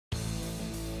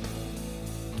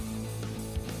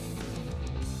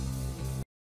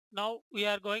Now we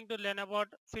are going to learn about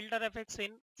filter effects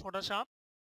in Photoshop.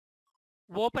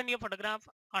 Open your photograph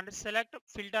and select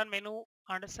filter menu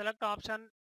and select option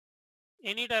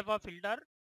any type of filter.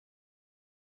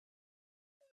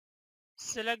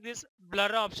 Select this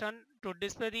blur option to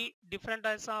display the different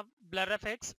types of blur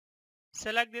effects.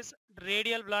 Select this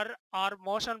radial blur or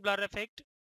motion blur effect.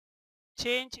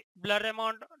 Change blur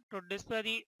amount to display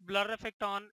the blur effect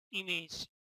on image,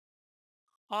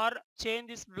 or change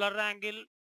this blur angle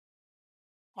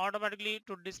automatically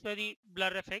to display the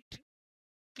blur effect.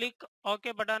 Click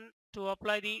OK button to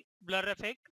apply the blur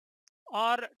effect,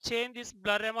 or change this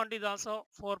blur amount is also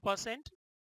 4%.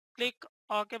 Click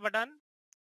OK button.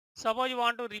 Suppose you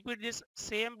want to repeat this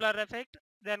same blur effect,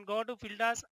 then go to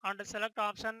filters and select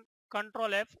option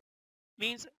Ctrl F,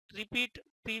 means repeat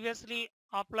previously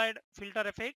applied filter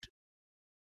effect.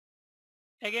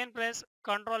 Again press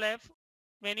Ctrl F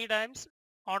many times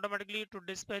automatically to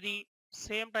display the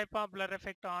same type of blur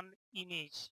effect on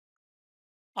image.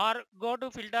 Or go to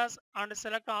filters and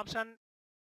select option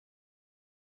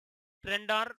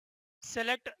render.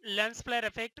 Select lens flare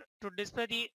effect to display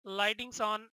the lightings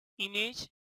on image.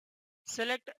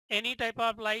 Select any type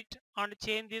of light and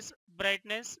change this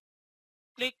brightness.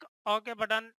 Click OK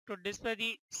button to display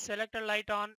the selected light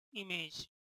on image.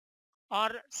 Or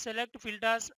select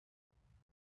filters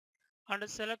and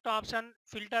select option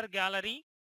filter gallery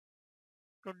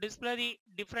to display the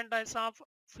different types of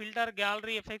filter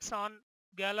gallery effects on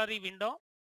gallery window.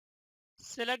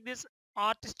 Select this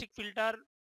artistic filter.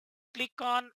 Click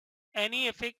on any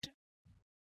effect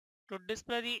to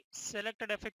display the selected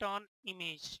effect on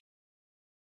image.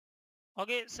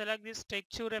 Okay, select this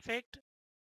texture effect.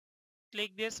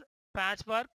 Click this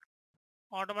patchwork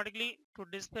automatically to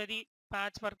display the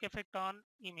patchwork effect on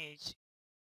image.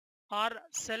 Or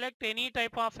select any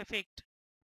type of effect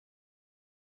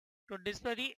to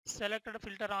display the selected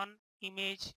filter on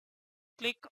image.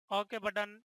 Click OK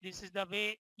button. This is the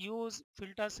way use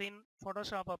filters in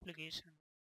Photoshop application.